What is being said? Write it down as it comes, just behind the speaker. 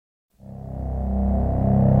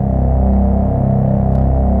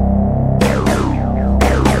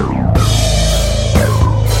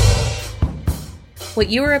What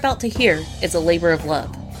you are about to hear is a labor of love.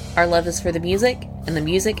 Our love is for the music, and the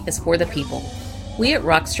music is for the people. We at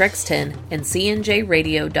Rock Strikes 10 and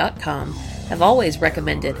CNJRadio.com have always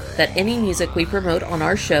recommended that any music we promote on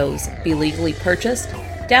our shows be legally purchased,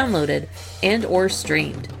 downloaded, and or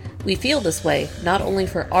streamed. We feel this way not only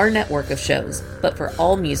for our network of shows, but for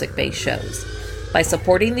all music-based shows. By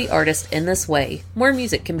supporting the artist in this way, more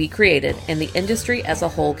music can be created and the industry as a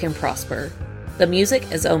whole can prosper. The music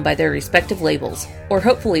is owned by their respective labels, or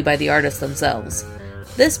hopefully by the artists themselves.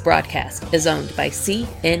 This broadcast is owned by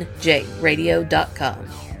CNJRadio.com.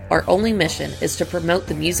 Our only mission is to promote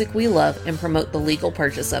the music we love and promote the legal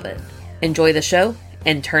purchase of it. Enjoy the show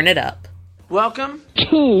and turn it up. Welcome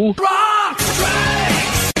to Rock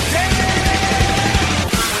Strikes!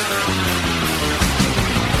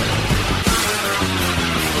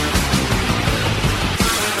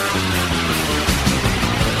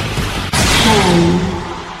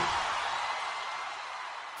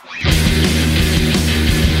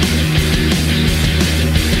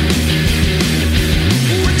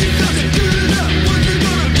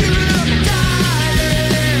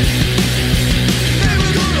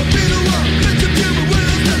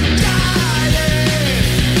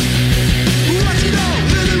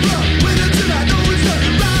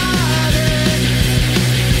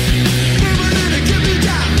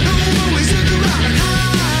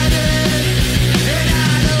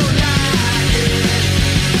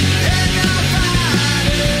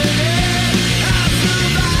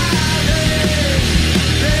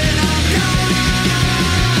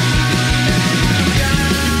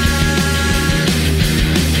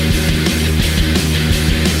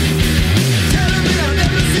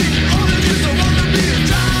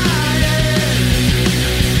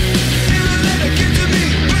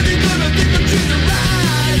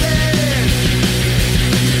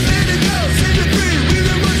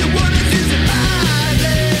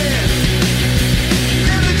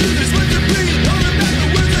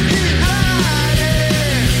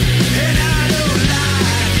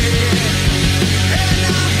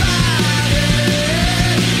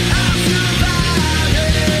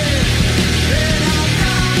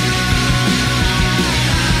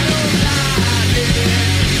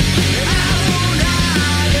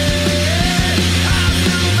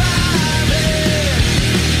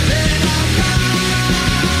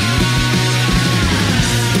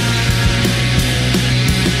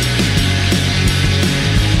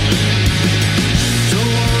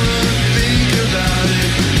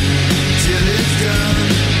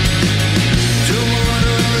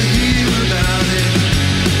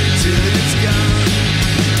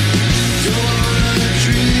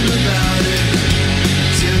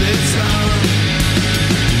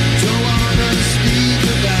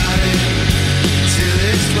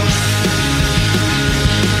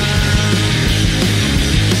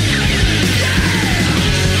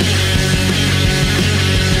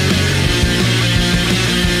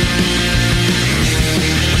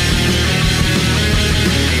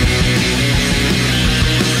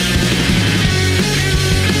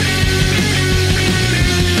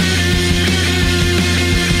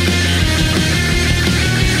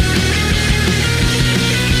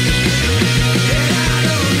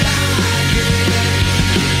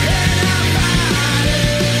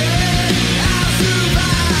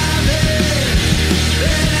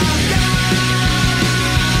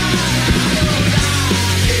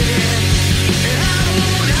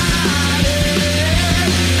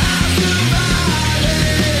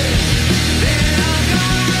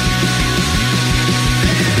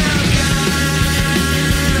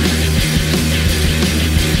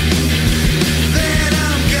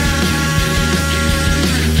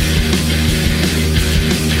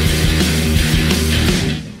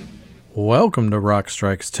 Welcome to Rock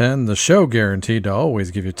Strikes 10, the show guaranteed to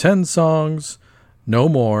always give you 10 songs, no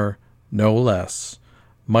more, no less.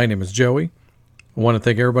 My name is Joey. I want to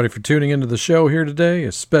thank everybody for tuning into the show here today,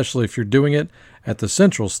 especially if you're doing it at the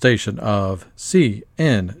central station of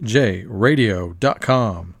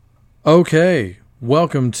CNJRadio.com. Okay,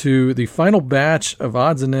 welcome to the final batch of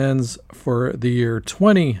odds and ends for the year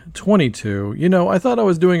 2022. You know, I thought I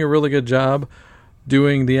was doing a really good job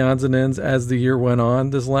doing the odds and ends as the year went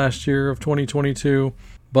on this last year of 2022.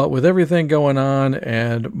 But with everything going on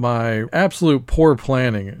and my absolute poor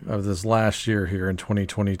planning of this last year here in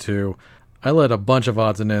 2022, I let a bunch of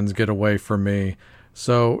odds and ends get away from me.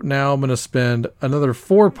 So now I'm going to spend another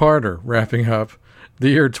 4-parter wrapping up the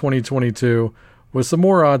year 2022 with some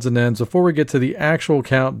more odds and ends before we get to the actual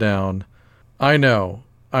countdown. I know.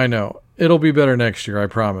 It'll be better next year, I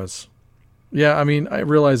promise. Yeah, I mean, I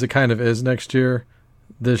realize it kind of is next year,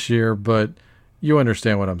 this year, but You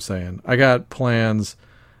understand what I'm saying. I got plans.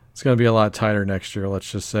 It's going to be a lot tighter next year,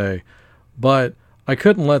 let's just say. But I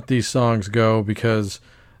couldn't let these songs go because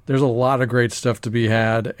there's a lot of great stuff to be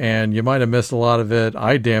had, and you might have missed a lot of it.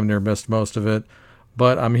 I damn near missed most of it.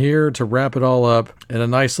 But I'm here to wrap it all up in a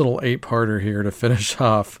nice little 8-parter here to finish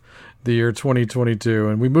off the year 2022.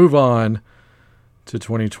 And we move on to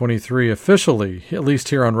 2023 officially, at least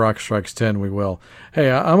here on Rock Strikes 10 we will.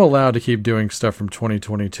 Hey, I'm allowed to keep doing stuff from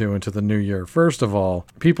 2022 into the new year. First of all,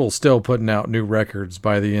 people still putting out new records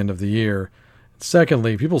by the end of the year.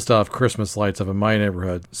 Secondly, people still have Christmas lights up in my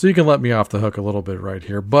neighborhood, so you can let me off the hook a little bit right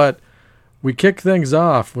here. But we kick things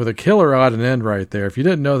off with a killer odd and end right there. If you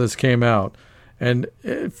didn't know this came out, and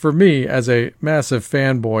for me, as a massive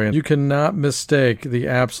fanboy, you cannot mistake the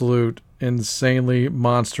absolute insanely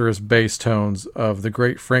monstrous bass tones of the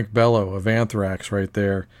great Frank Bello of Anthrax right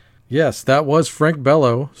there. Yes, that was Frank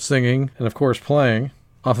Bello singing and, of course, playing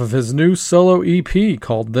off of his new solo EP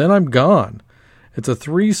called Then I'm Gone. It's a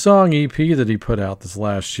 3-song EP that he put out this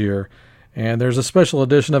last year, and there's a special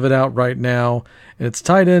edition of it out right now, and it's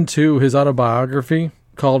tied into his autobiography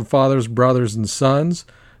called Fathers, Brothers, and Sons.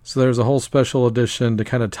 So there's a whole special edition to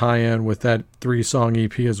kind of tie in with that 3-song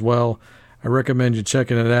EP as well. I recommend you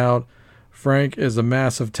checking it out. Frank is a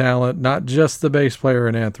massive talent, not just the bass player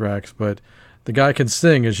in Anthrax, but the guy can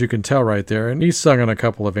sing, as you can tell right there, and he's sung on a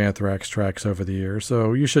couple of Anthrax tracks over the years,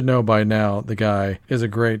 so you should know by now the guy is a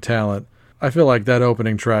great talent. I feel like that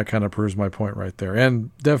opening track kind of proves my point right there, and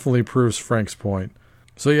definitely proves Frank's point.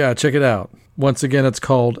 So yeah, check it out. Once again, it's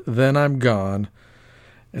called Then I'm Gone.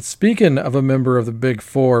 And speaking of a member of the Big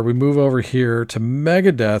Four, we move over here to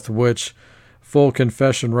Megadeth, which, full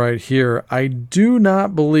confession right here, I do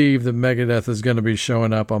not believe that Megadeth is going to be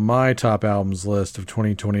showing up on my top albums list of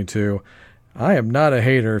 2022. I am not a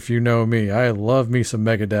hater, if you know me. I love me some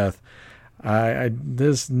Megadeth.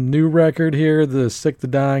 This new record here, the Sick, the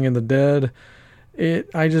Dying, and the Dead,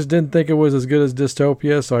 I just didn't think it was as good as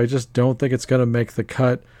Dystopia, so I just don't think it's going to make the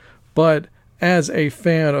cut. But as a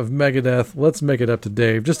fan of Megadeth, let's make it up to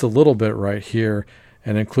Dave just a little bit right here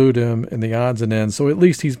and include him in the odds and ends, so at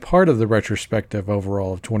least he's part of the retrospective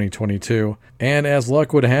overall of 2022. And as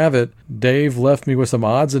luck would have it, Dave left me with some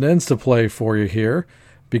odds and ends to play for you here,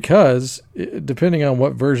 because depending on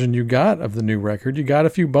what version you got of the new record, you got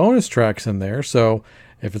a few bonus tracks in there. So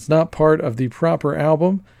if it's not part of the proper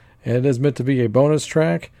album and it is meant to be a bonus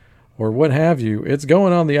track or what have you, it's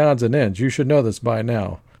going on the odds and ends. You should know this by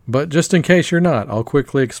now. But just in case you're not, I'll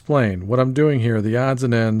quickly explain. What I'm doing here, the odds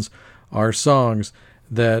and ends, are songs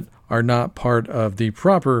that are not part of the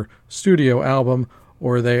proper studio album,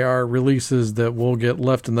 or they are releases that will get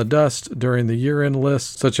left in the dust during the year-end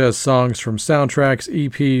list, such as songs from soundtracks,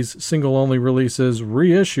 EPs, single-only releases,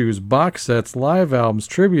 reissues, box sets, live albums,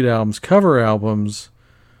 tribute albums, cover albums,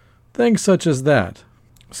 things such as that.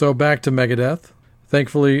 So back to Megadeth.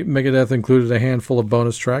 Thankfully, Megadeth included a handful of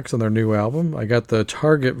bonus tracks on their new album. I got the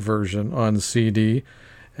Target version on CD,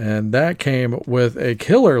 and that came with a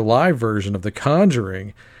killer live version of The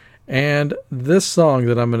Conjuring. And this song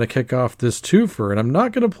that I'm going to kick off this twofer, and I'm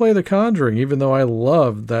not going to play The Conjuring, even though I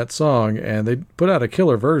love that song, and they put out a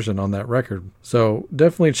killer version on that record. So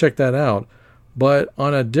definitely check that out. But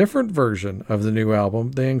on a different version of the new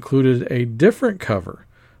album, they included a different cover.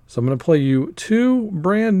 So I'm going to play you 2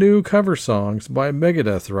 brand new cover songs by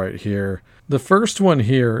Megadeth right here. The first one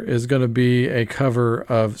here is going to be a cover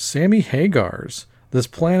of Sammy Hagar's This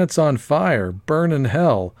Planet's on Fire, Burn in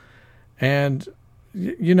Hell. And,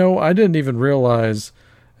 you know, I didn't even realize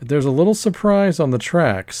there's a little surprise on the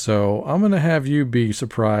track. So I'm going to have you be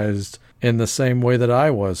surprised in the same way that I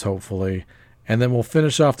was, hopefully. And then we'll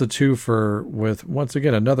finish off the twofer with, once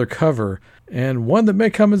again, another cover and one that may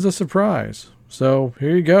come as a surprise. So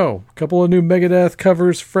here you go. A couple of new Megadeth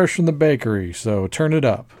covers fresh from the bakery. So turn it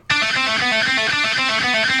up.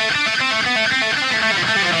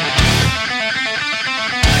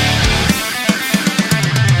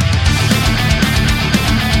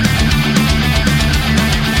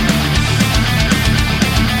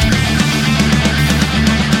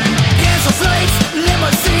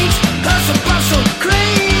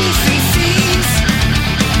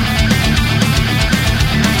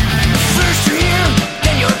 First you're here,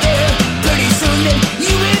 then you're there. Pretty soon then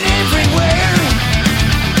you went everywhere.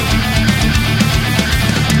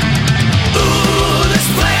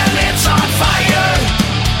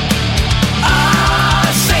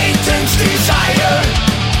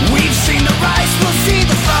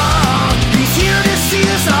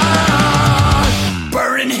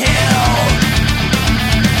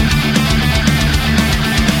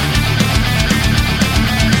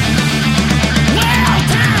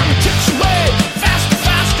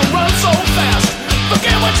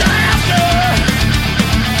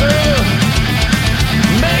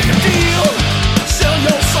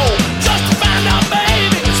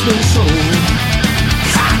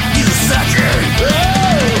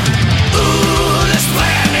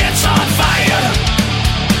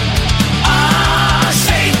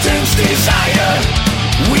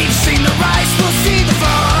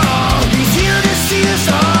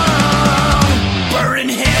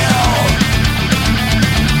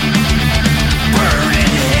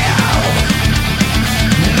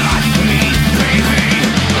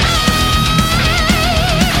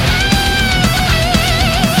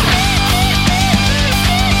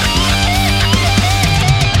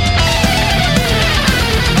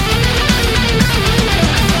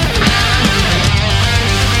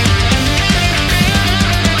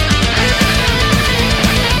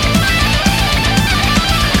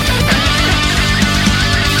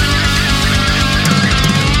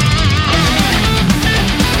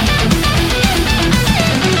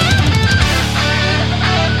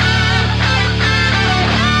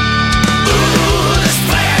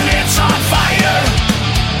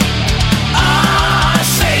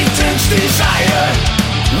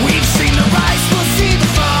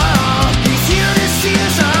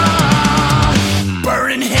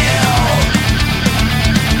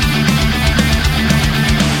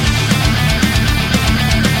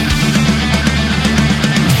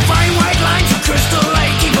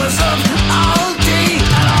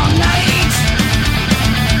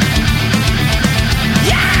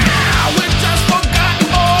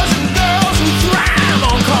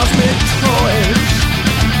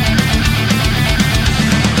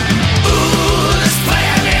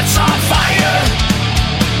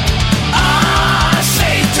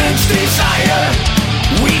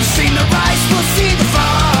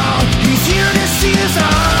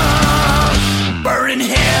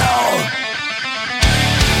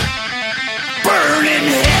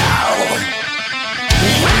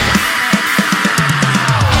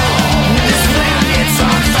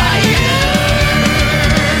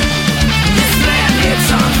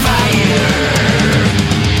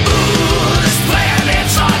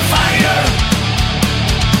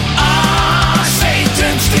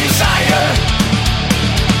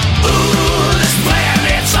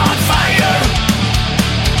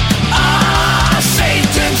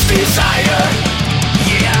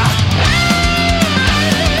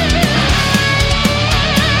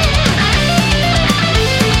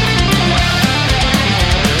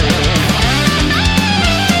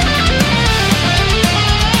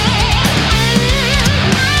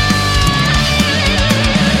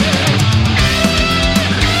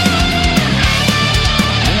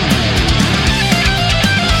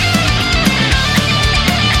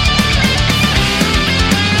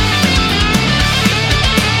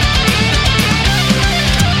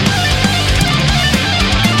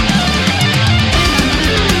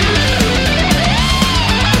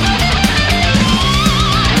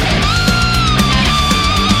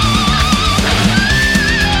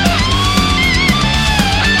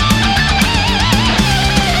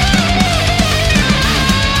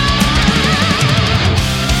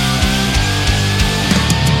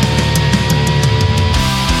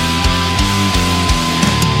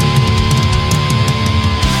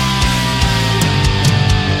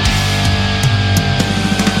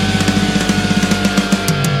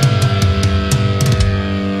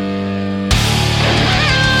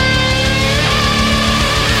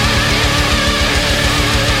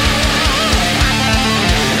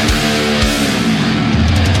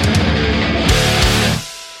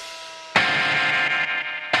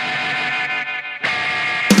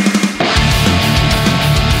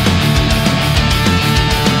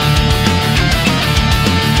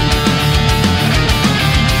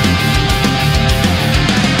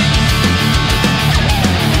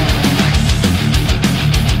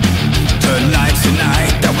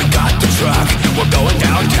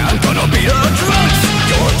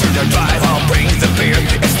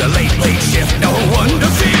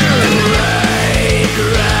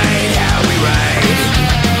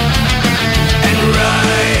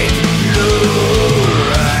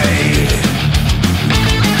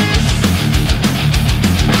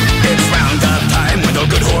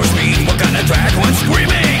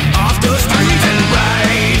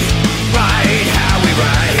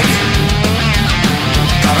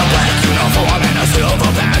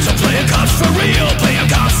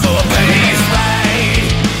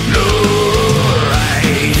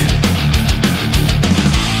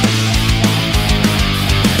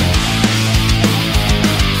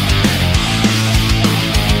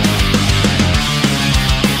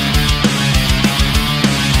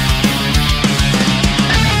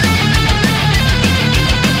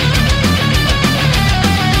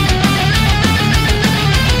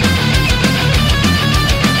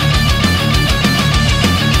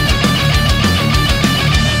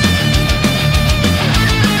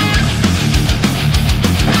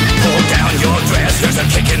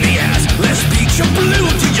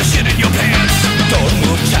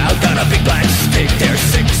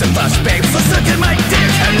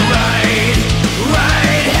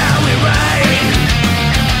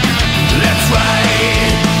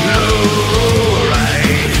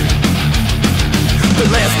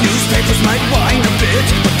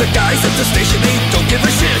 the station, they don't give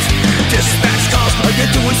a shit. Dispatch calls, are you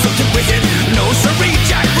doing something wicked? No siree,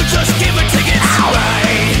 Jack, we'll just give a ticket.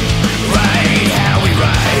 Ride, ride, how we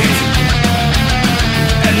ride.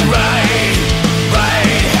 And ride,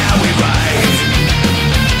 ride, how we ride.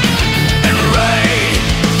 And ride,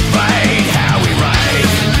 ride, how we ride.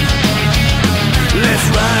 Let's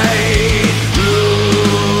ride.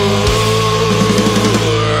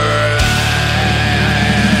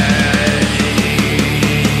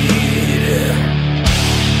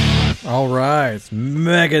 All right,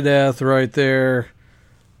 Megadeth right there,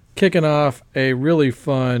 kicking off a really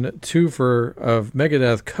fun twofer of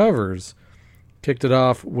Megadeth covers. Kicked it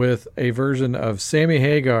off with a version of Sammy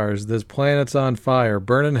Hagar's This Planet's on Fire,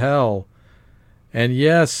 Burnin' Hell. And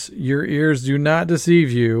yes, your ears do not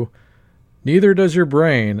deceive you, neither does your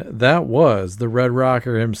brain. That was the Red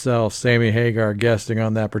Rocker himself, Sammy Hagar, guesting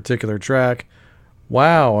on that particular track.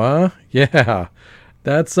 Wow, huh? Yeah.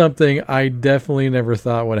 That's something I definitely never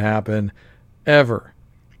thought would happen, ever.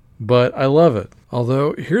 But I love it.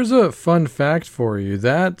 Although, here's a fun fact for you.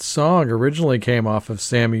 That song originally came off of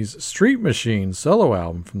Sammy's Street Machine solo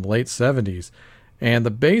album from the late 70s. And the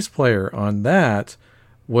bass player on that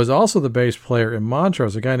was also the bass player in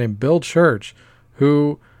Montrose, a guy named Bill Church,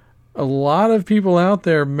 who a lot of people out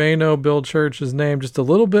there may know Bill Church's name just a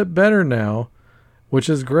little bit better now, which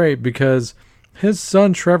is great because his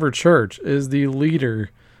son Trevor Church is the leader,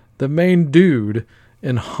 the main dude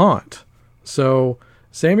in Haunt. So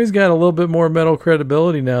Sammy's got a little bit more metal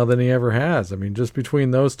credibility now than he ever has. I mean, just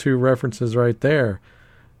between those two references right there,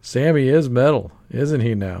 Sammy is metal, isn't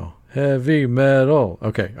he now? Heavy metal.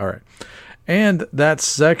 Okay, all right. And that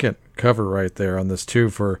second cover right there on this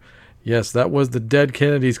twofer, yes, that was the Dead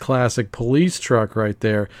Kennedys classic Police Truck right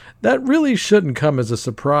there. That really shouldn't come as a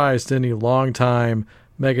surprise to any longtime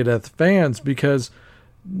Megadeth fans because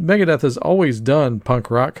Megadeth has always done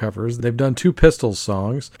punk rock covers. They've done 2 Pistols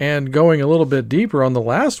songs, and going a little bit deeper on the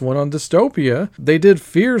last one on Dystopia, they did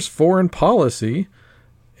Fear's Foreign Policy,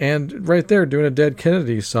 and right there doing a Dead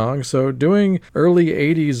Kennedys song. So doing early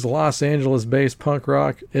 80s Los Angeles-based punk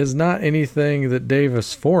rock is not anything that Dave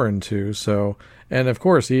is foreign to. So, and of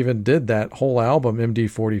course he even did that whole album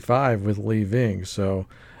MD45 with Lee Ving. So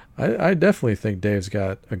I definitely think Dave's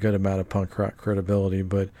got a good amount of punk rock credibility,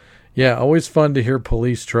 but yeah, always fun to hear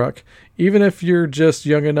Police Truck, even if you're just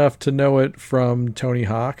young enough to know it from Tony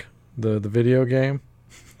Hawk, the video game.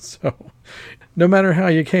 So no matter how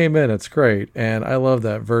you came in, it's great, and I love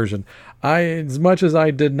that version. As much as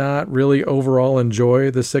I did not really overall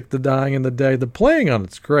enjoy The Sick, the Dying, and the Dead, the playing on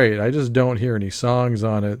it's great. I just don't hear any songs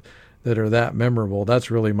on it that are that memorable.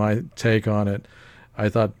 That's really my take on it. I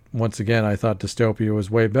thought Dystopia was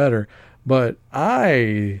way better, but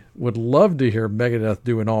I would love to hear Megadeth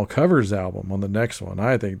do an all covers album on the next one.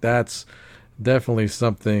 I think that's definitely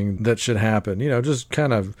something that should happen. You know, just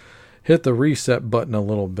kind of hit the reset button a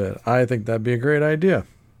little bit. I think that'd be a great idea.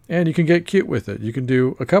 And you can get cute with it. You can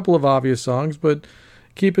do a couple of obvious songs, but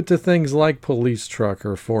keep it to things like Police Truck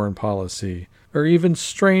or Foreign Policy, or even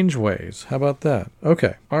Strange Ways. How about that?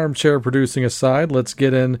 Okay, armchair producing aside, let's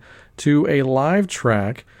get into a live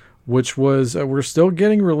track, which was, we're still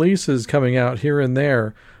getting releases coming out here and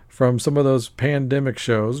there from some of those pandemic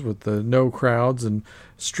shows with the no crowds and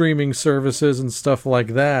streaming services and stuff like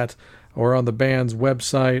that, or on the band's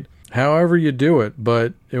website. However you do it,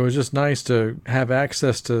 but it was just nice to have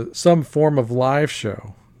access to some form of live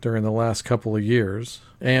show during the last couple of years.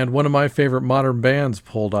 And one of my favorite modern bands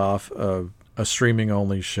pulled off a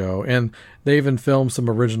streaming-only show, and they even filmed some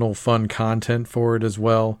original fun content for it as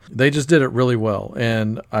well. They just did it really well,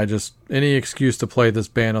 and any excuse to play this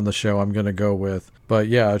band on the show, I'm going to go with. But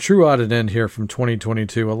yeah, a true odd and end here from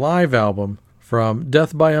 2022, a live album from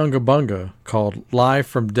Death by Unga Bunga called Live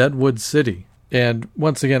from Deadwood City. And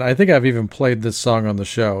once again, I think I've even played this song on the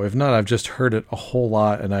show. If not, I've just heard it a whole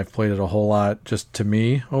lot, and I've played it a whole lot just to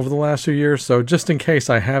me over the last few years. So just in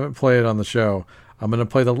case I haven't played it on the show, I'm going to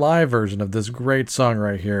play the live version of this great song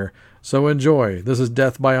right here. So enjoy. This is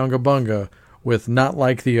Death by Unga Bunga with Not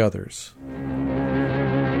Like the Others.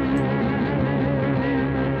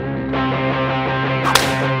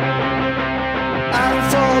 I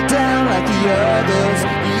fall down like the others,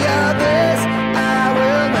 I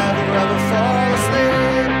will never ever fall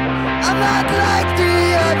asleep. I'm not like the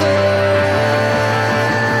others.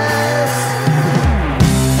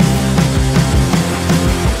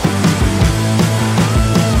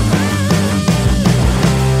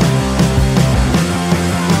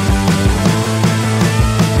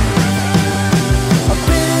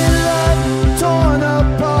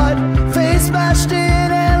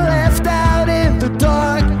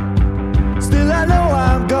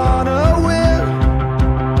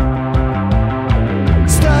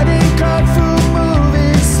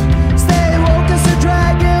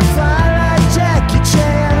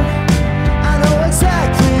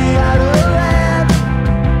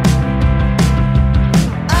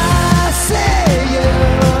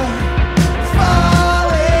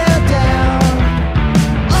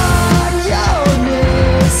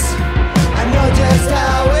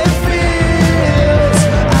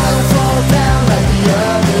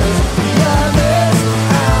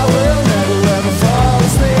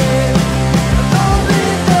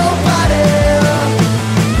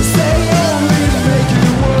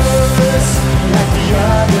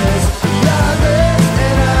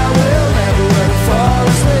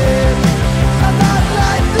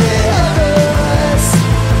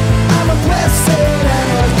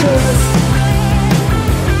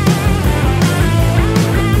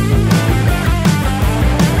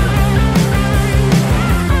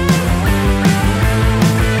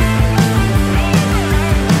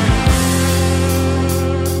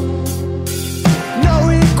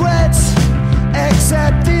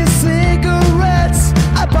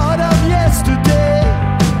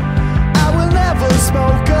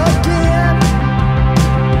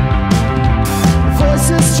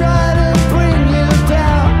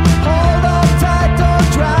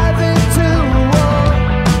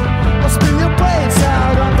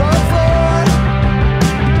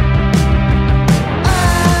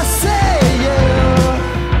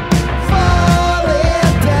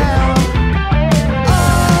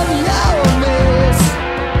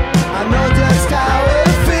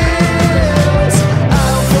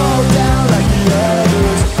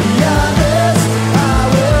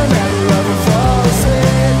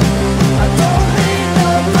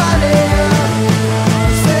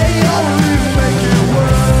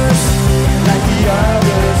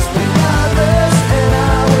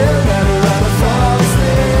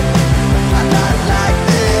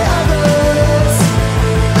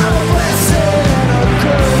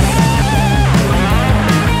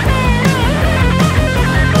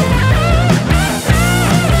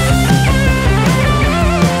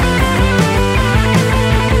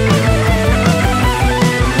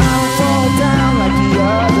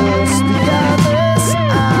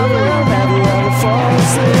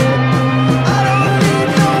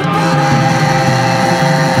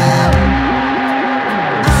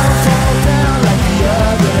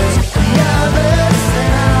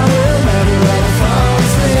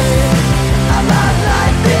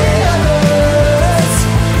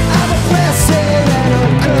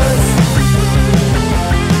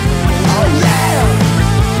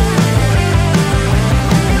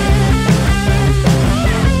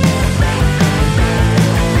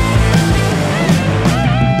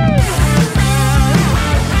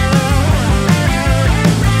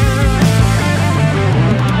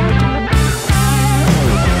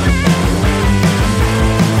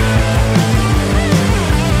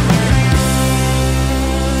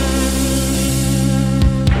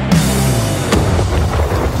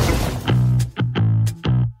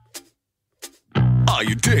 Are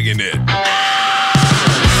you digging it?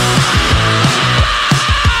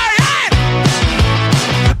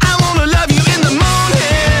 I wanna love you in the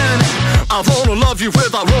morning. I wanna love you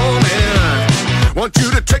without warning. Want you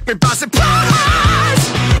to take me by surprise.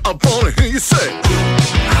 I wanna hear you say,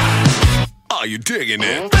 are you digging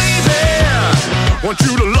it? Baby, want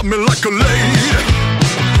you to love me like a lady.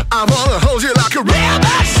 I wanna hold you like a real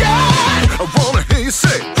machine. I wanna hear you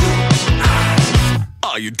say,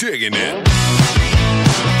 are you digging it?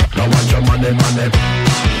 Don't want your money, money.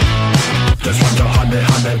 Just want your honey,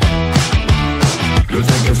 honey. You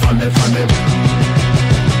think it's funny, funny.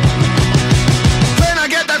 When I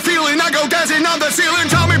get that feeling, I go dancing on the ceiling.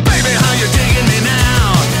 Tell me, baby, how you digging me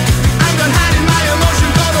now? I'm done hiding my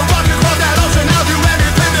emotions. Gonna walk across that ocean. I'll do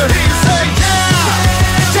anything to hear you say, yeah,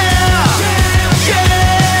 yeah,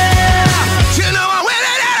 yeah. You know I'm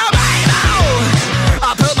winning it, baby.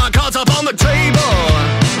 I put my cards up on the table.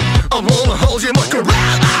 I wanna hold you like a real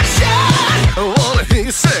machine. I wanna hear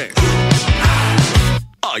you sing.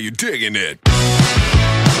 Are you digging it?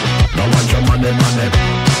 Don't want your money, money.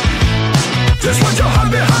 Just want your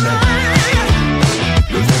honey, honey.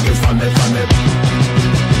 You think it's funny, funny.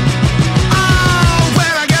 Oh,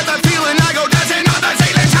 when I get that feeling, I go dancing on the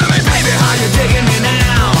ceiling. Tell me, baby, how you digging me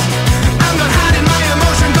now? I'm not hiding my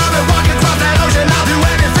emotion. Gonna walk across that ocean. I'll do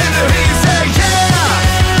anything to hear you say,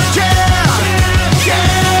 yeah, yeah,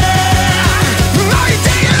 yeah. Are you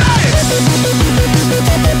digging it? Are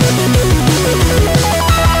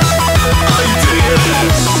you digging it?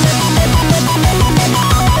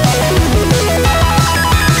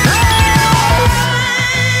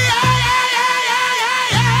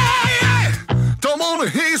 Don't wanna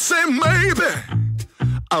hear you say maybe.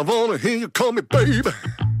 I wanna hear you call me baby.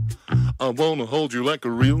 I wanna hold you like a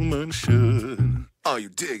real man should. Are you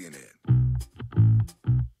digging it?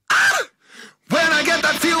 Ah! When I get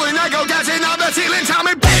that feeling, I go dancing on the ceiling. Tell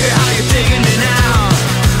me, baby, how you digging me now?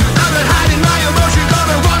 I'm not hiding my emotion.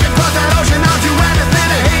 Gonna walk across that ocean. I'll do anything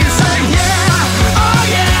to hear you say, yeah, oh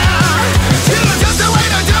yeah. You know just the way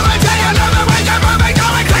to do it. Tell you love the way you're moving,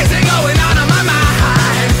 going crazy, going on in my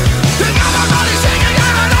mind. Think I'm a body singing,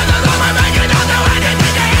 I'm another song, we're making out the way to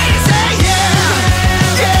hear you say,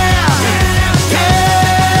 yeah, yeah,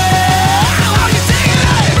 yeah. Are you digging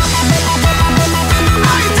it? Are you digging it?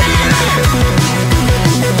 Are you digging it?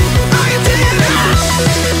 Are you digging it?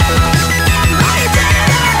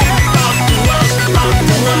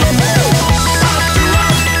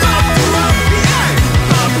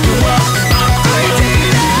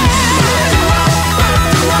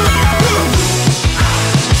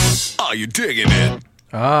 Are you digging it?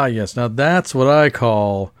 Ah, yes. Now that's what I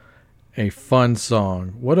call a fun song.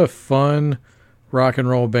 What a fun rock and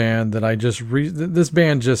roll band that I just... this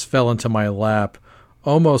band just fell into my lap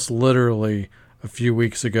almost literally a few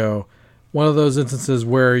weeks ago. One of those instances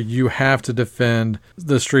where you have to defend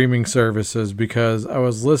the streaming services, because I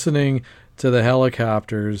was listening to the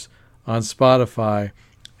Helicopters on Spotify,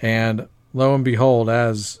 and lo and behold,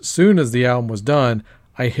 as soon as the album was done,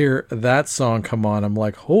 I hear that song come on. I'm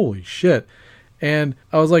like, holy shit. And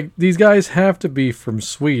I was like, these guys have to be from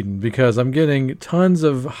Sweden, because I'm getting tons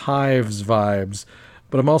of Hives vibes,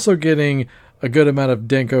 but I'm also getting a good amount of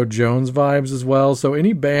Danko Jones vibes as well. So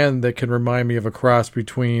any band that can remind me of a cross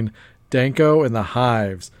between Danko and the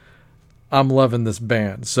Hives, I'm loving this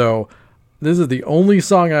band. So this is the only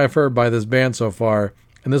song I've heard by this band so far,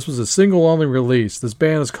 and this was a single-only release. This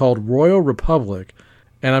band is called Royal Republic,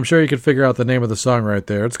 and I'm sure you can figure out the name of the song right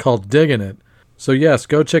there. It's called Diggin' It. So yes,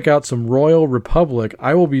 go check out some Royal Republic.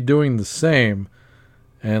 I will be doing the same,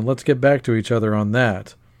 and let's get back to each other on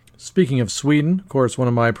that. Speaking of Sweden, of course, one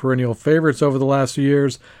of my perennial favorites over the last few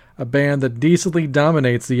years, a band that decently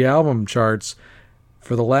dominates the album charts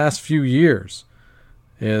for the last few years,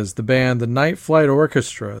 is the band The Night Flight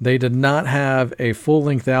Orchestra. They did not have a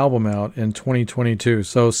full-length album out in 2022,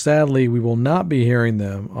 so sadly we will not be hearing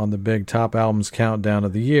them on the big top albums countdown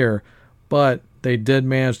of the year, but they did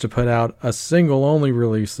manage to put out a single-only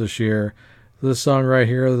release this year. This song right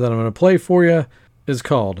here that I'm going to play for you is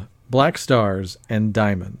called Black Stars and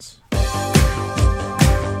Diamonds.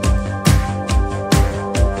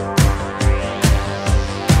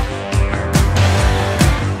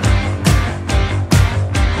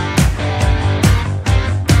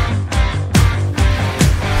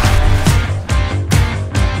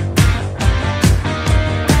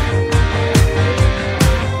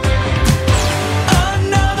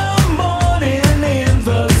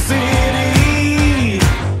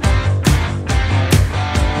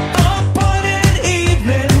 Upon an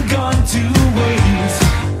evening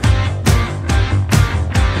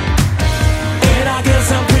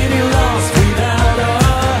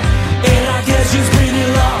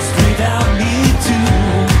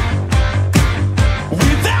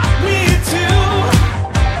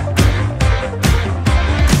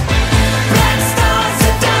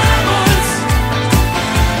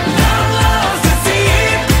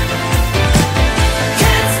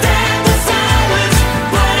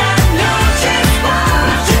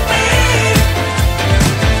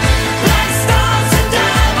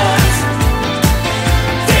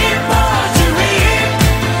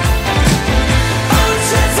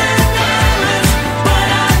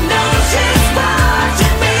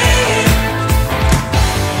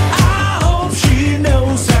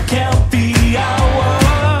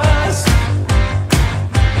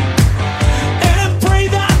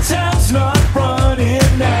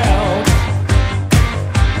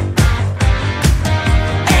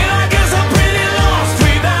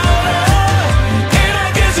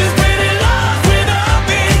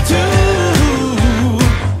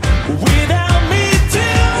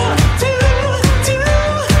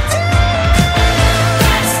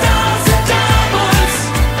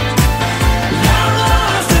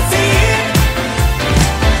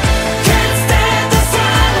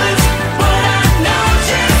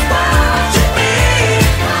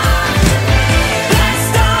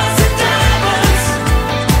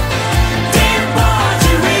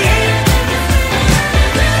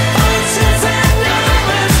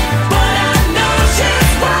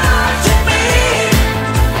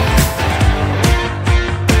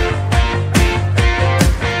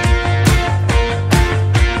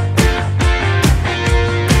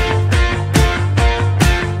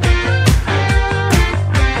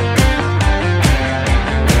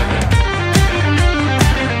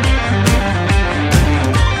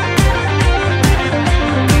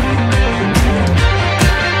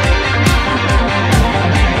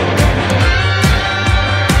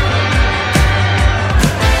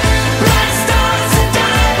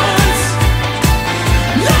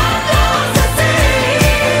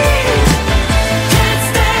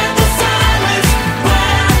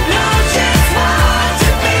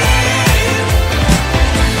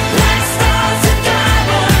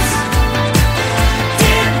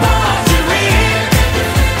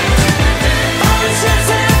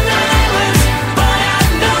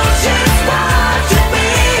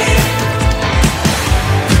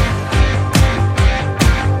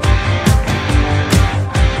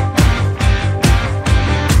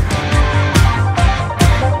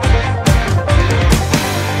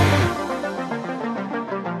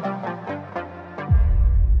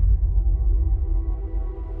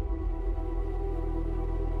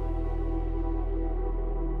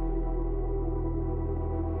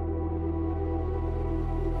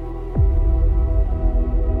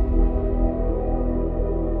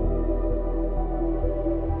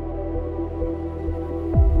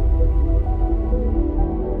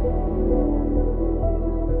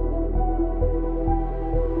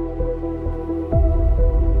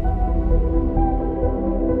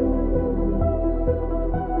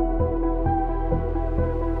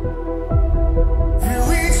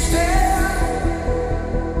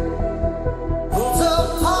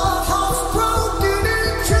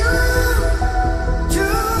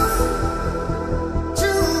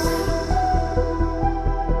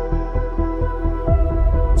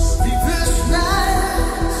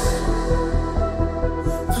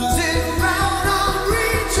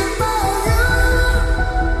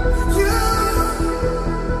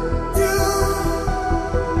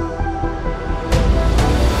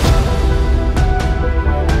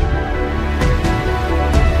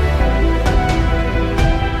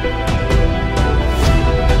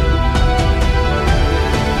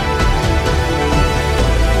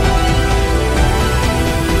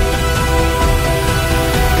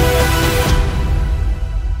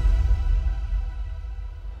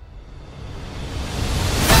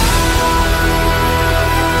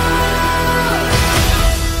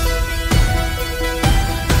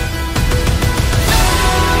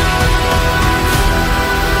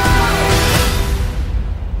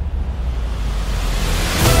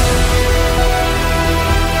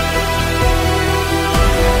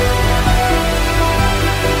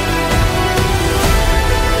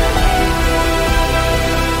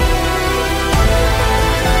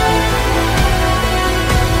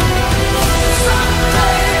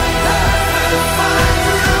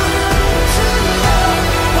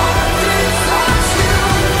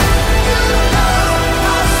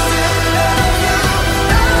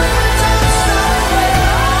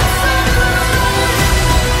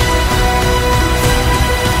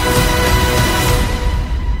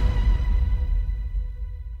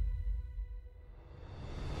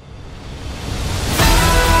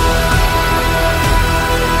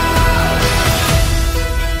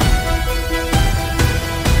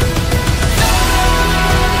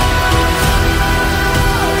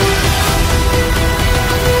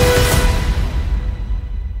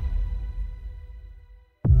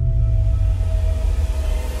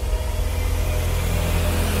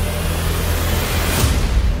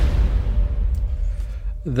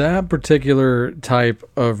That particular type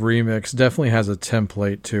of remix definitely has a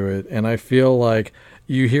template to it, and I feel like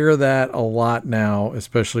you hear that a lot now,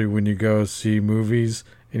 especially when you go see movies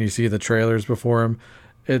and you see the trailers before them.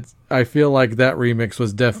 I feel like that remix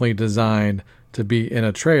was definitely designed to be in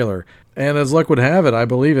a trailer. And as luck would have it, I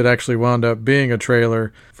believe it actually wound up being a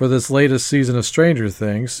trailer for this latest season of Stranger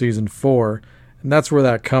Things, season 4, and that's where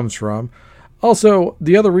that comes from. Also,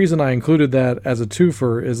 the other reason I included that as a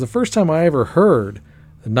twofer is the first time I ever heard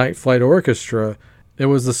the Night Flight Orchestra, it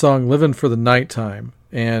was the song Livin' for the Nighttime,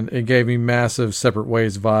 and it gave me massive Separate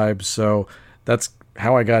Ways vibes, so that's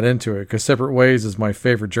how I got into it, because Separate Ways is my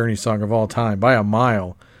favorite Journey song of all time, by a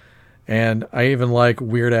mile. And I even like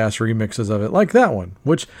weird-ass remixes of it, like that one,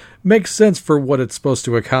 which makes sense for what it's supposed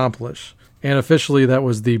to accomplish. And officially, that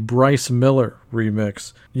was the Bryce Miller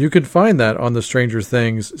remix. You can find that on the Stranger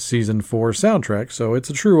Things Season 4 soundtrack, so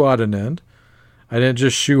it's a true odd and end. I didn't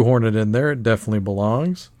just shoehorn it in there, it definitely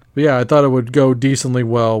belongs. But yeah, I thought it would go decently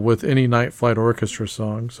well with any Night Flight Orchestra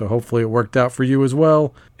song, so hopefully it worked out for you as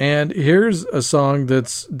well. And here's a song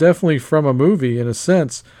that's definitely from a movie, in a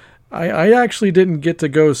sense. I actually didn't get to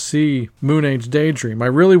go see Moon Age Daydream. I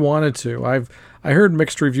really wanted to. I heard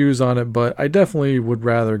mixed reviews on it, but I definitely would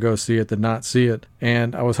rather go see it than not see it.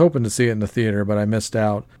 And I was hoping to see it in the theater, but I missed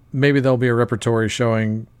out. Maybe there'll be a repertory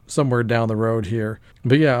showing somewhere down the road here.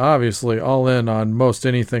 But yeah, obviously, all in on most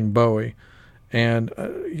anything Bowie. And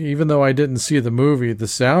even though I didn't see the movie, the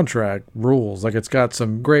soundtrack rules. Like, it's got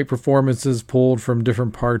some great performances pulled from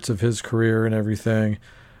different parts of his career and everything.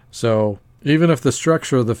 So even if the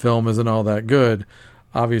structure of the film isn't all that good,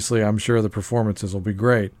 obviously I'm sure the performances will be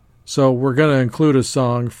great. So we're going to include a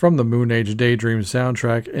song from the Moon Age Daydream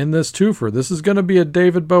soundtrack in this twofer. This is going to be a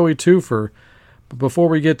David Bowie twofer. But before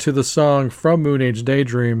we get to the song from Moon Age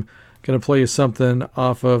Daydream, I'm going to play you something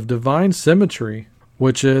off of Divine Symmetry,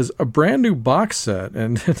 which is a brand new box set.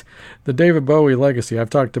 And the David Bowie legacy, I've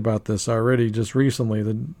talked about this already just recently.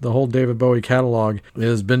 The whole David Bowie catalog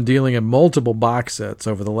has been dealing in multiple box sets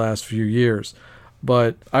over the last few years.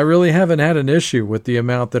 But I really haven't had an issue with the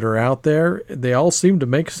amount that are out there. They all seem to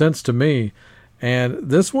make sense to me. And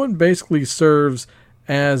this one basically serves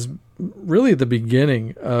as really the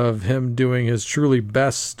beginning of him doing his truly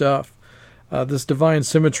best stuff. This Divine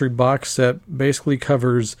Symmetry box set basically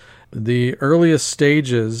covers the earliest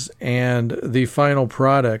stages and the final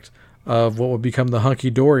product of what would become the Hunky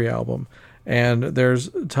Dory album. And there's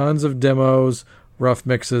tons of demos, rough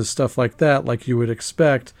mixes, stuff like that, like you would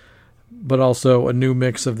expect, but also a new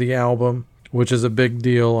mix of the album, which is a big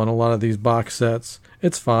deal on a lot of these box sets.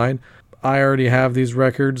 It's fine. I already have these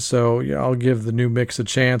records, so yeah, I'll give the new mix a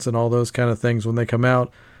chance and all those kind of things when they come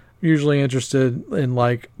out. I'm usually interested in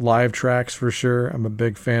like live tracks for sure. I'm a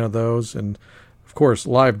big fan of those, and of course,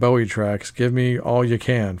 live Bowie tracks. Give me all you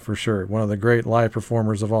can, for sure. One of the great live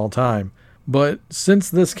performers of all time. But since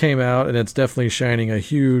this came out, and it's definitely shining a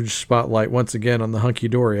huge spotlight once again on the Hunky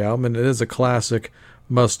Dory album, and it is a classic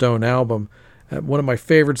must-own album, one of my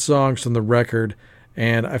favorite songs from the record,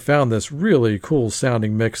 and I found this really cool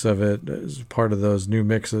sounding mix of it as part of those new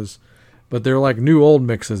mixes. But they're like new old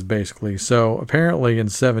mixes, basically. So apparently in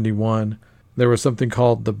 71... there was something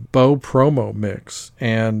called the Bo Promo Mix,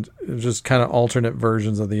 and it was just kind of alternate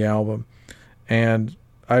versions of the album. And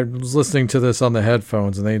I was listening to this on the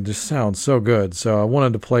headphones, and they just sound so good. So I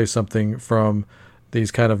wanted to play something from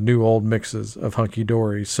these kind of new old mixes of Hunky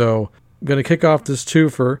Dory. So I'm going to kick off this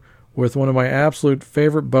twofer with one of my absolute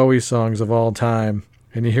favorite Bowie songs of all time,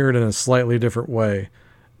 and you hear it in a slightly different way.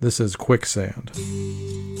 This is Quicksand.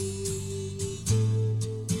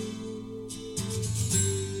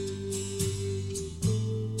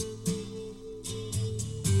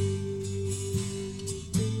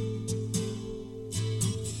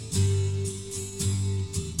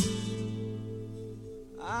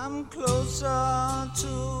 I'm closer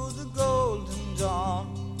to the golden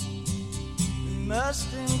dawn,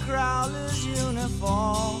 immersed in Crowler's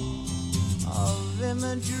uniform of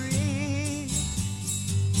imagery.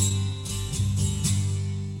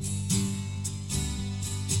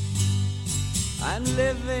 I'm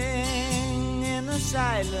living in a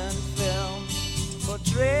silent film,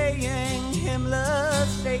 portraying Himmler's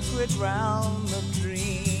sacred realm of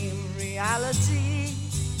dream reality.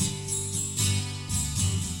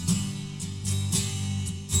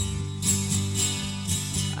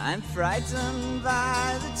 I'm frightened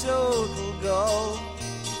by the total go,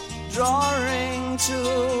 drawing to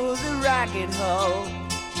the ragged hole,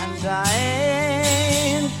 and I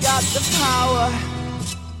ain't got the power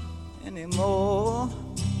anymore.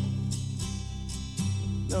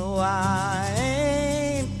 No, I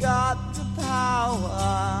ain't got the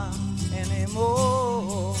power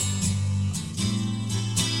anymore.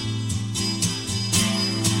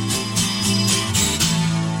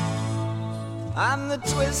 I'm the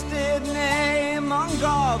twisted name on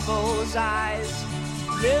Garbo's eyes,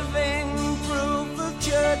 living proof of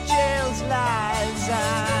Churchill's lies.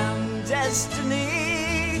 I'm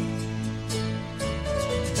destiny.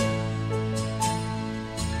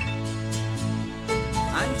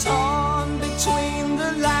 I'm torn between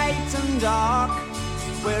the light and dark,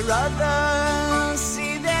 where others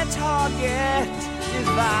see their target,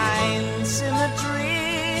 divine symmetry.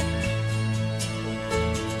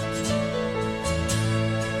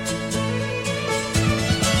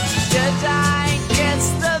 Should I kiss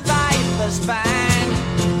the viper's fang,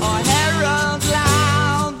 or herald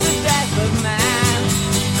loud the death of man?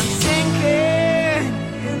 I'm sinking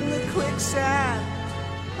in the quicksand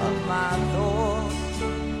of my thoughts,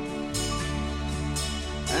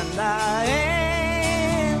 and I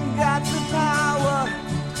ain't got the power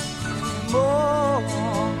anymore.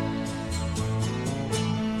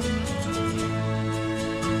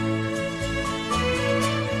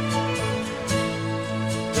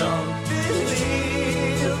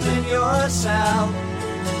 Yourself,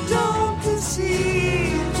 don't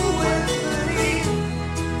conceive with belief.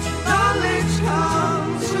 Knowledge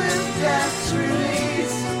comes with death's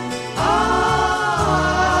release.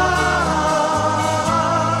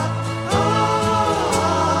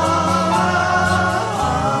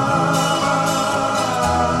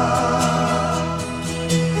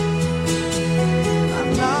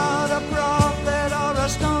 I'm not a prophet or a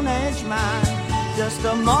Stone Age man, just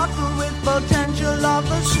a mortal with potential of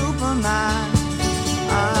a Superman.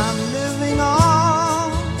 I'm living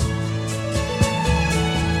on.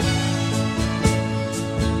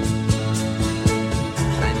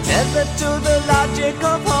 I'm tethered to the logic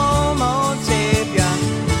of Homo sapien.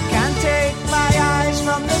 Can't take my eyes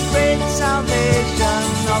from the great salvation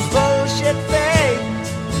of bullshit faith.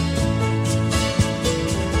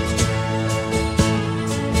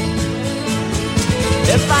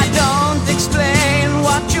 If I don't explain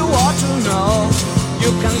what you ought to know,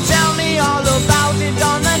 you can tell me all about it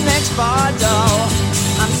on the next bottle.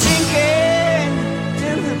 I'm sinking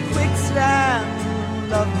in the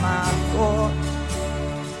quicksand of my thoughts,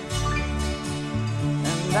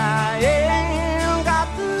 and I ain't got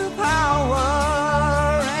the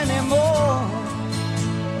power anymore.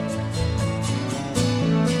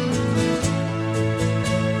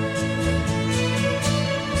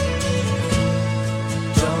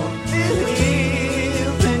 Don't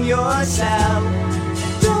believe in yourself.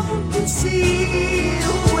 Don't conceive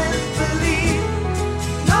with belief.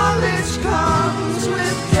 Knowledge comes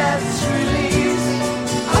with death's release.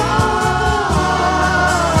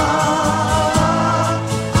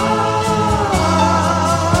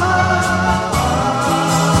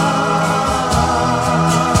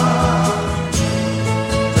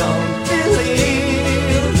 Don't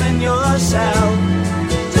believe in yourself.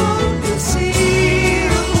 Don't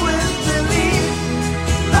conceive with belief.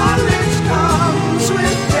 Knowledge comes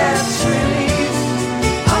with death's release.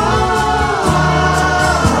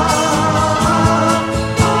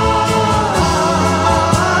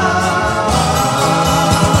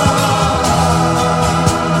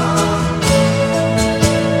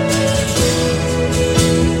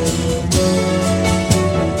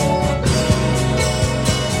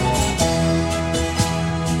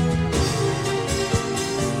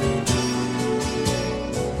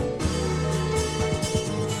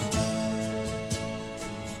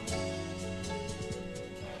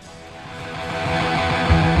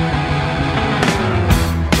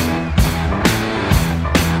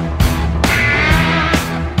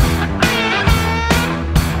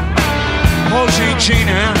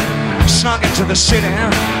 Gina snuck into the city,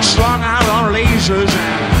 slung out on lasers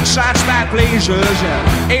and sidesback blazers,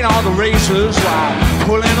 ate all the razors while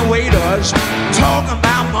pulling the waiters, talking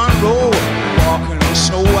about Monroe, walking on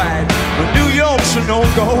Snow White. But New York's a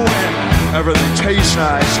no-go and everything tastes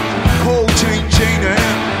nice. Cold Jane Gina.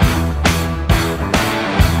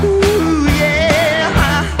 Ooh,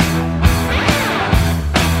 yeah.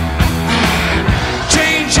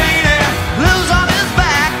 Jane Gina lives on his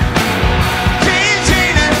back.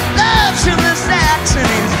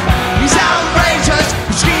 He's outrageous,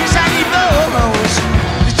 schemes and he blows.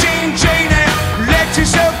 Jane, let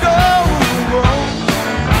yourself go.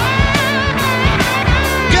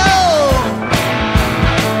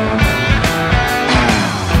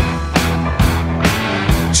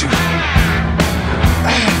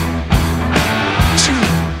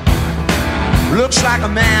 Looks like a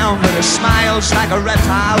man, but he smiles like a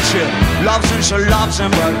reptile. She loves him, she loves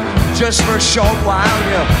him, but just for a short while.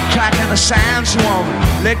 Yeah, cat in the sand, she won't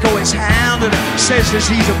let go his hand, and says that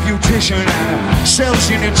he's a beautician and sells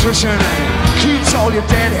you nutrition and keeps all your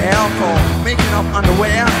dead hair for making up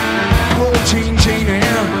underwear. Protein Janie.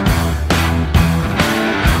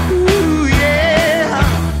 Ooh, yeah.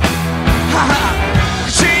 Ha ha.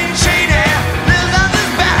 Teen Janie lives on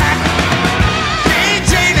his back. Teen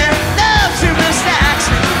Janie loves him in stacks.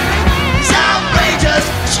 He's outrageous,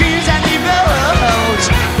 screams and he blows.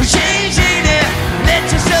 Teen Janie, let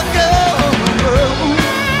yourself go.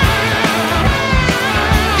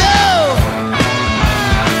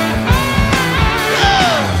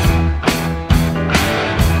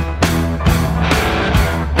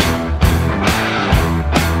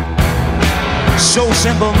 So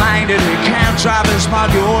simple-minded, he can't drive his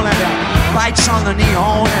module, and he bites on the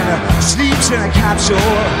neon, and he sleeps in a capsule.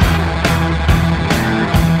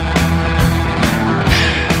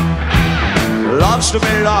 Loves to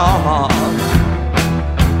be loved.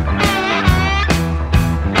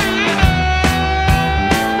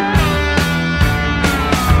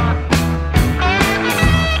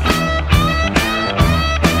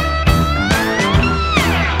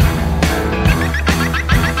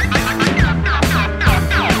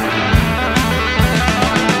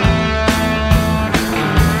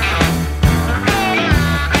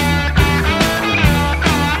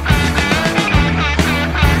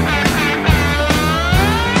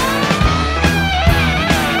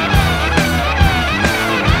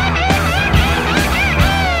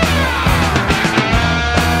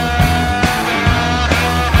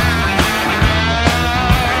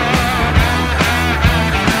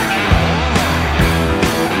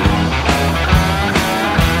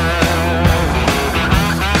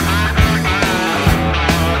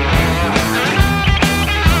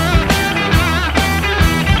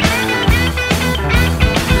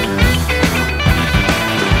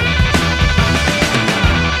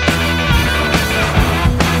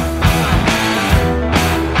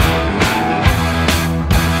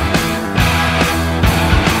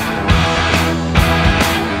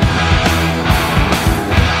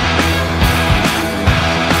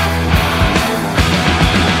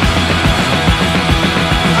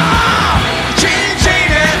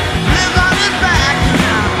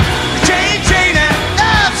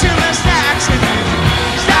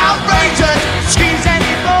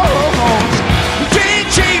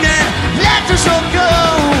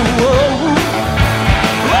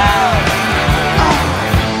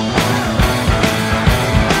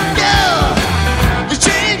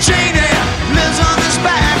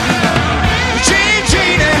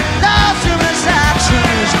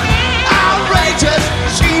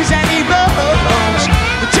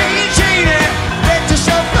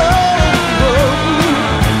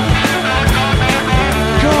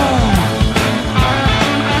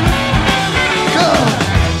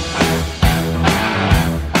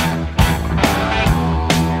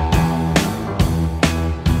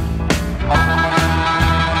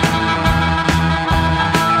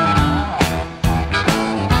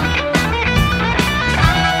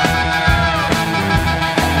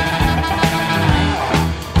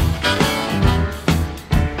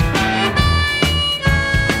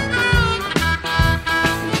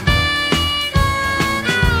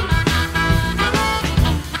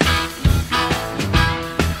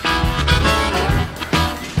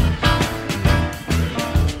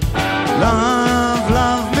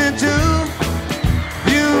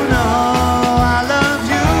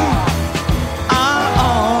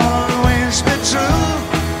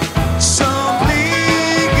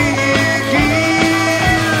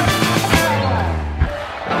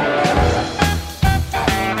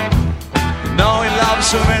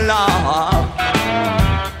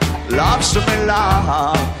 Loves to be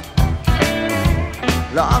loved.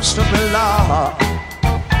 Loves to be loved.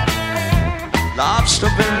 Loves to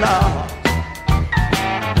be loved.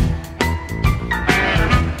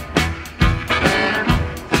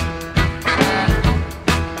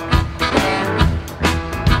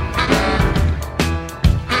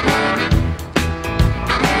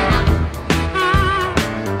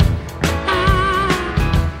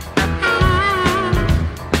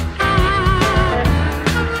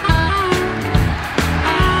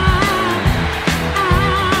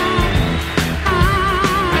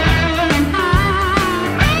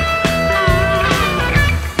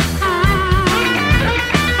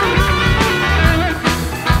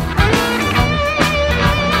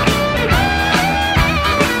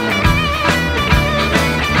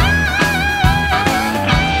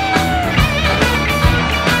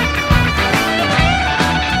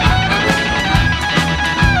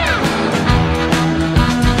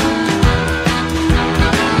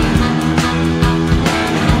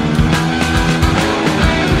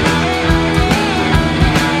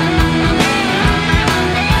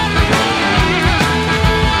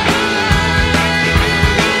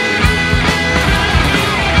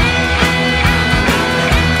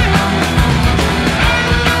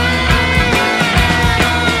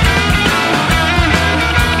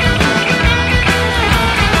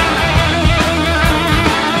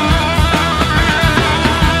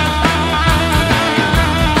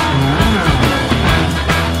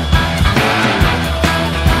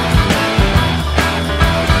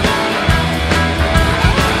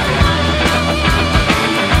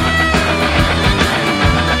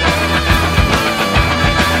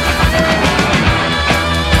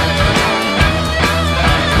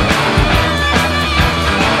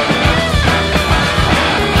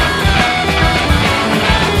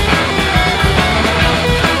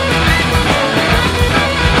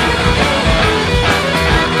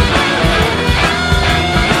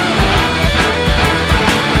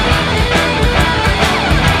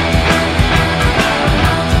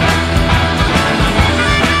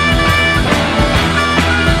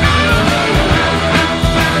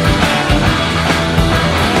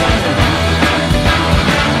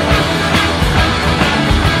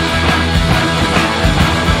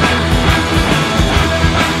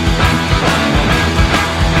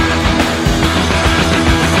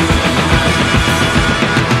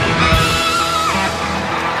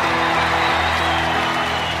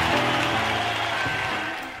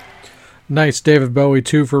 Nice David Bowie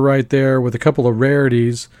twofer right there with a couple of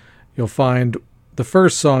rarities. You'll find the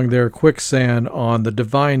first song there, Quicksand, on the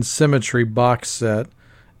Divine Symmetry box set,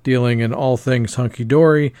 dealing in all things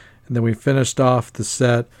hunky-dory. And then we finished off the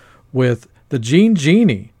set with the Gene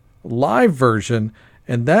Genie live version,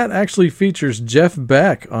 and that actually features Jeff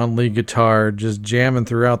Beck on lead guitar, just jamming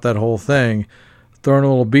throughout that whole thing, throwing a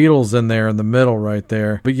little Beatles in there in the middle right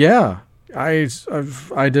there. But yeah, I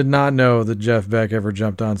did not know that Jeff Beck ever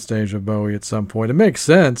jumped on stage with Bowie at some point. It makes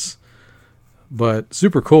sense, but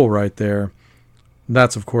super cool right there. And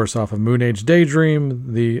that's, of course, off of Moon Age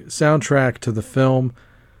Daydream, the soundtrack to the film.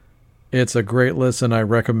 It's a great listen. I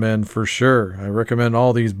recommend for sure. I recommend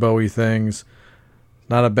all these Bowie things.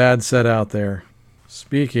 Not a bad set out there.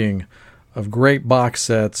 Speaking of great box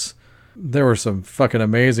sets, there were some fucking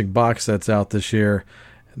amazing box sets out this year.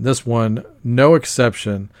 This one, no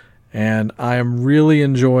exception. And I am really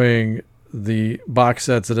enjoying the box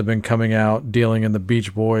sets that have been coming out dealing in the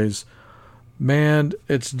Beach Boys. Man,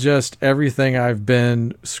 it's just everything I've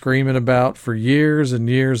been screaming about for years and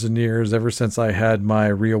years and years, ever since I had my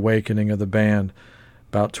reawakening of the band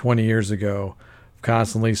about 20 years ago. I've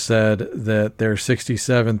constantly said that their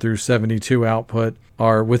 67 through 72 output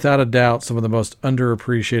are without a doubt some of the most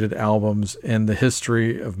underappreciated albums in the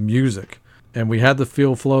history of music. And we had the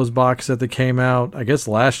Feel Flows box set that came out, I guess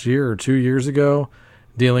last year or 2 years ago,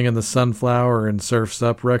 dealing in the Sunflower and Surf's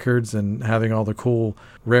Up records and having all the cool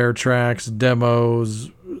rare tracks,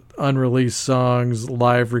 demos, unreleased songs,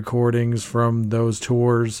 live recordings from those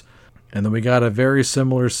tours. And then we got a very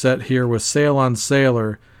similar set here with Sail on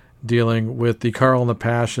Sailor, dealing with the Carl and the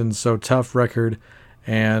Passion So Tough record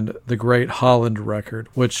and the Great Holland record,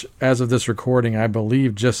 which, as of this recording, I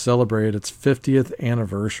believe just celebrated its 50th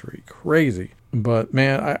anniversary. Crazy. But,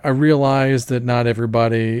 man, I realize that not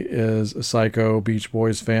everybody is a psycho Beach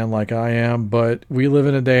Boys fan like I am, but we live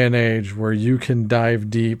in a day and age where you can dive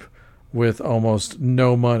deep with almost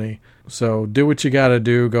no money. So do what you gotta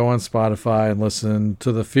do. Go on Spotify and listen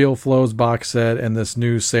to the Feel Flows box set and this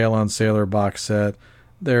new Sail on Sailor box set.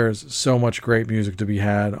 There's so much great music to be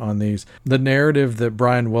had on these. The narrative that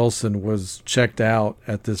Brian Wilson was checked out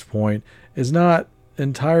at this point is not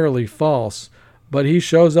entirely false, but he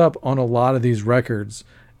shows up on a lot of these records,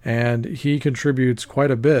 and he contributes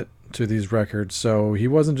quite a bit to these records. So he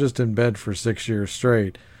wasn't just in bed for 6 years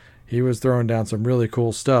straight. He was throwing down some really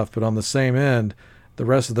cool stuff, but on the same end, the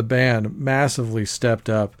rest of the band massively stepped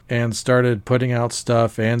up and started putting out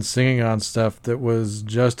stuff and singing on stuff that was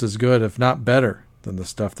just as good, if not better, than the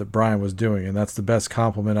stuff that Brian was doing, and that's the best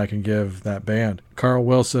compliment I can give that band. Carl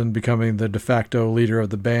Wilson becoming the de facto leader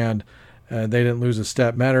of the band, they didn't lose a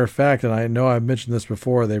step. Matter of fact, and I know I've mentioned this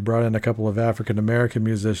before, they brought in a couple of African-American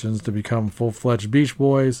musicians to become full-fledged Beach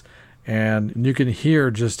Boys, and you can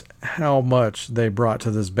hear just how much they brought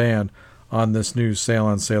to this band on this new Sail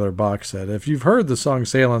on Sailor box set. If you've heard the song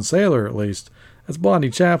Sail on Sailor, at least, that's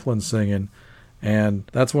Blondie Chaplin singing, and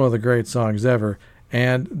that's one of the great songs ever.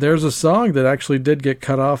 And there's a song that actually did get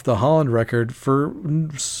cut off the Holland record for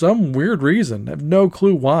some weird reason. I have no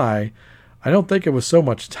clue why. I don't think it was so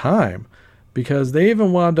much time, because they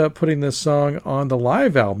even wound up putting this song on the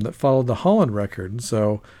live album that followed the Holland record.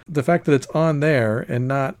 So the fact that it's on there and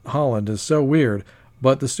not Holland is so weird.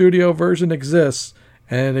 But the studio version exists,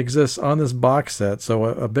 and it exists on this box set. So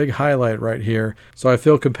a big highlight right here. So I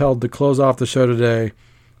feel compelled to close off the show today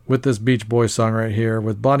with this Beach Boys song right here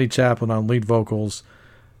with Blondie Chaplin on lead vocals.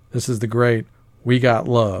 This is the great We Got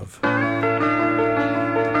Love.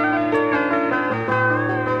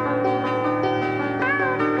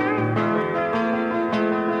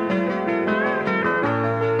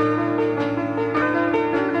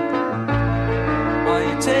 Are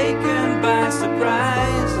you taken by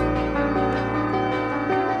surprise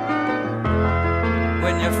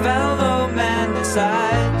when your fellow man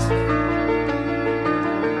decides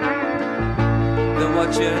that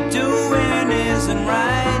what you're doing isn't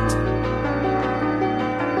right?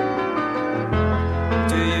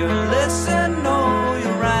 Do you listen? No,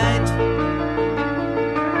 you're right.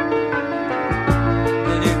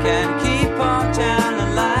 Then you can keep on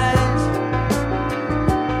telling lies.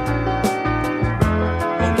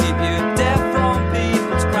 Won't keep you deaf from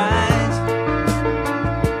people's cries.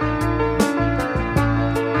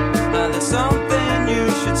 Now there's something you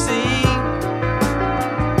should see.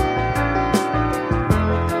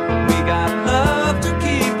 Love to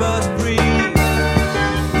keep us free.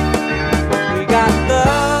 We got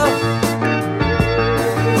love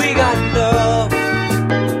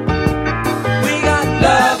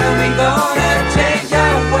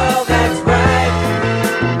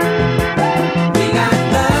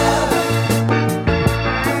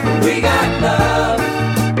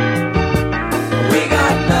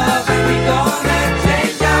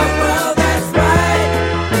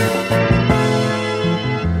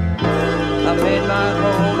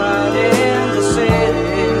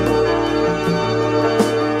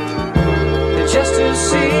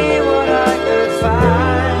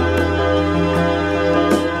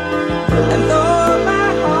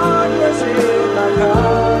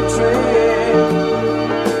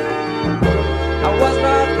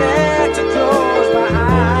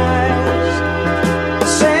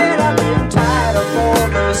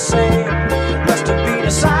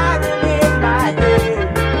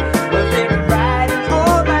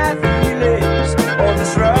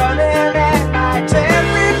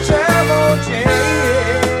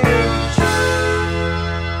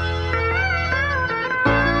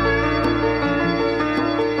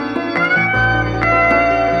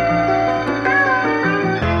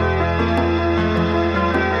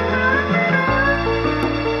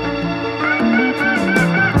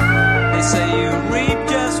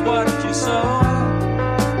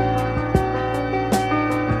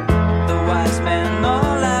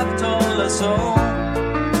soul.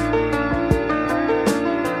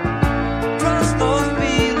 Trust those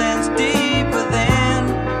feelings deep within.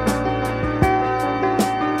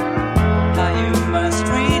 How you must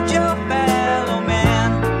treat your fellow man.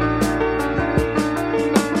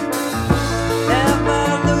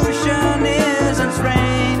 Evolution isn't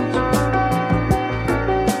strange.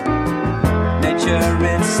 Nature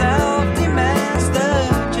itself demands the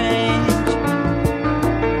change.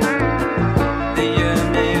 The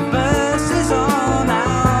universe is on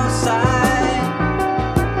our side.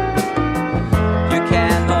 You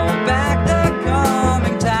can't hold back the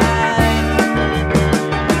coming tide.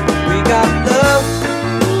 We got love.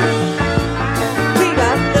 We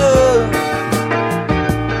got love.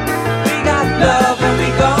 We got love, and we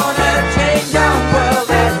gonna change our world.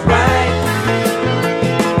 That's right.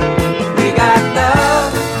 We got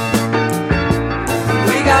love.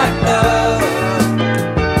 We got love.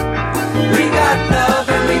 We got love,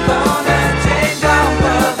 and we gonna change our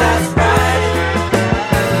world. That's right.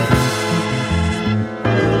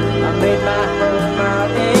 I made my home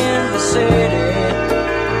out in the city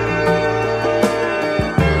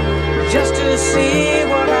just to see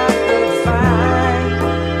what I could find.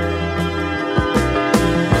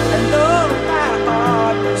 And though my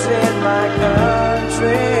heart was in my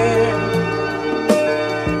country,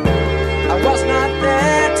 I was not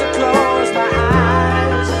there to close my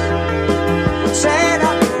eyes. Said I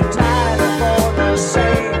could tired of all the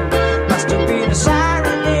same. Must have been a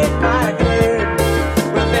siren in my head.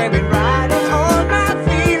 Well, they've been riding on my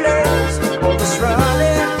feelings, all this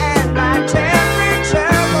running and my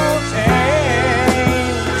temperature won't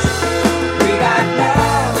change. We got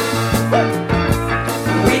love.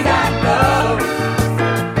 We got love.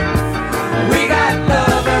 We got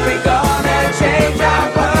love, and we gonna change our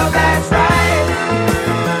world. That's right.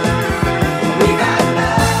 We got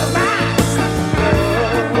love.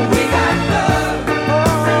 We got love.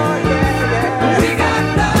 Oh yeah, yeah. We got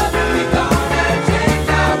love, and we gonna change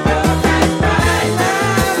our world. That's right.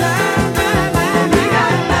 We got love. We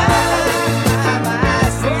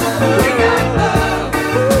got love. We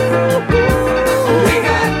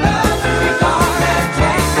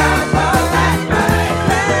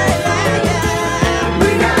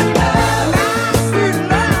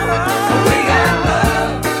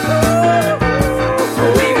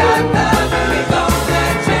got love, and we gonna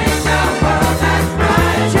change our world. That's right. We got love. We got love. We got love, and we gonna change our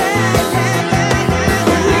world. That's right.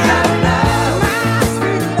 We got love.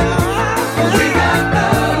 We got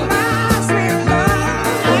love. We got love, and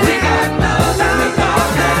we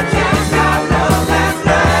gonna change our world. That's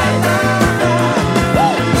right. We got love.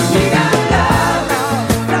 We got love.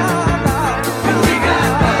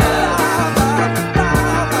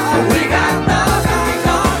 We got love, and we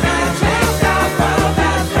gonna change our world.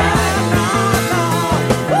 That's right. We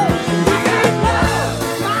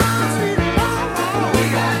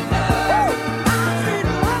got love. We got love.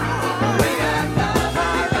 We got love, and we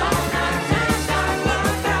gonna change our world.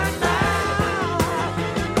 That's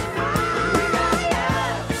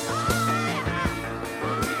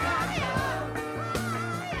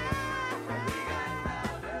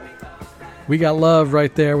We got love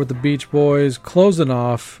right there with the Beach Boys, closing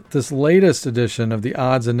off this latest edition of the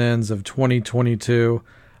Odds and Ends of 2022.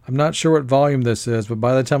 I'm not sure what volume this is, but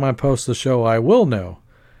by the time I post the show, I will know.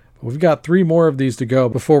 But we've got 3 more of these to go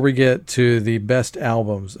before we get to the best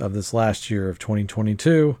albums of this last year of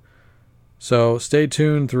 2022. So stay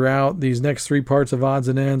tuned throughout these next 3 parts of Odds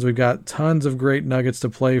and Ends. We've got tons of great nuggets to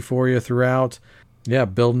play for you throughout. Yeah,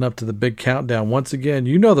 building up to the big countdown. Once again,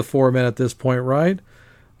 you know the format at this point, right?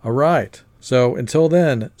 All right. So until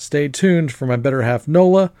then, stay tuned for my better half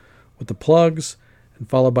Nola with the plugs, and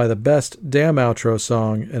followed by the best damn outro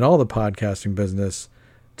song in all the podcasting business.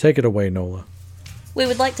 Take it away, Nola. We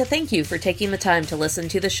would like to thank you for taking the time to listen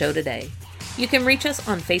to the show today. You can reach us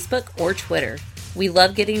on Facebook or Twitter. We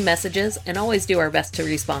love getting messages and always do our best to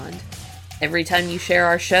respond. Every time you share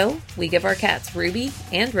our show, we give our cats Ruby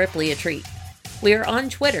and Ripley a treat. We are on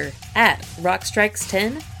Twitter at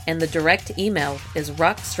RockStrikes10, and the direct email is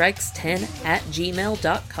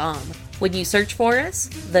rockstrikes10@gmail.com. When you search for us,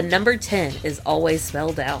 the number 10 is always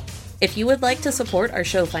spelled out. If you would like to support our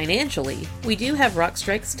show financially, we do have Rock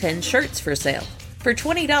Strikes 10 shirts for sale. For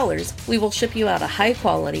 $20, we will ship you out a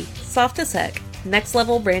high-quality, soft-as-heck,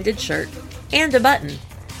 next-level branded shirt and a button.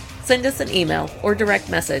 Send us an email or direct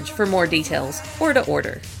message for more details or to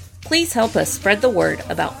order. Please help us spread the word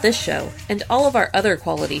about this show and all of our other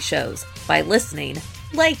quality shows by listening,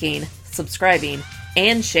 liking, subscribing,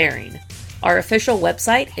 and sharing. Our official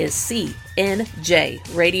website is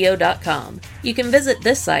cnjradio.com. You can visit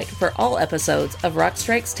this site for all episodes of Rock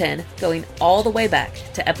Strikes 10 going all the way back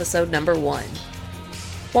to episode number 1.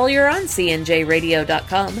 While you're on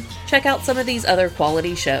cnjradio.com, check out some of these other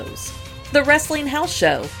quality shows. The Wrestling House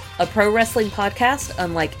Show, a pro wrestling podcast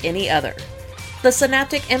unlike any other. The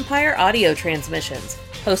Synaptic Empire audio transmissions,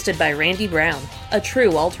 hosted by Randy Brown, a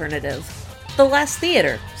true alternative. The Last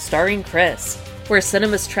Theater, starring Chris, where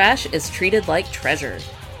cinema's trash is treated like treasure.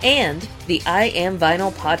 And the I Am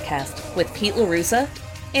Vinyl podcast with Pete LaRussa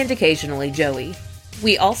and occasionally Joey.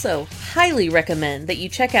 We also highly recommend that you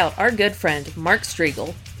check out our good friend Mark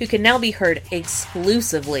Striegel, who can now be heard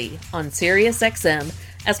exclusively on SiriusXM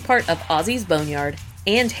as part of Ozzy's Boneyard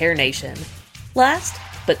and Hair Nation. Last,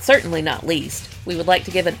 but certainly not least, we would like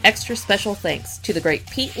to give an extra special thanks to the great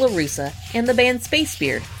Pete LaRussa and the band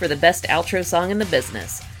Spacebeard for the best outro song in the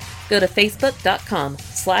business. Go to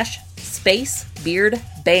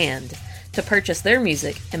facebook.com/SpaceBeardBand to purchase their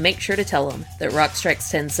music and make sure to tell them that Rock Strikes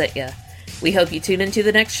 10 sent ya. We hope you tune into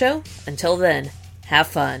the next show. Until then, have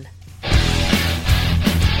fun.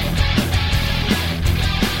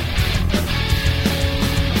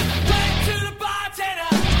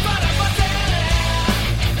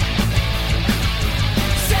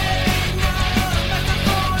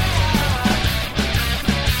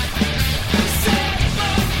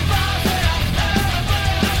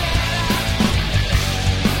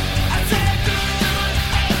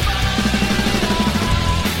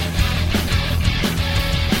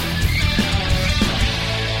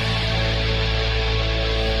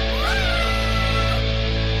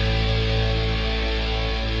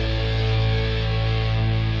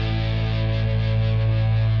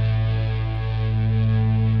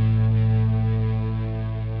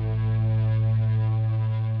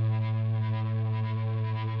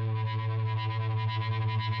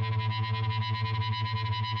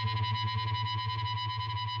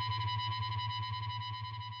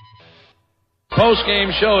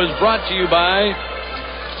 Post-game show is brought to you by...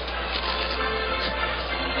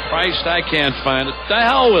 Christ, I can't find it. The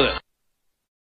hell with it.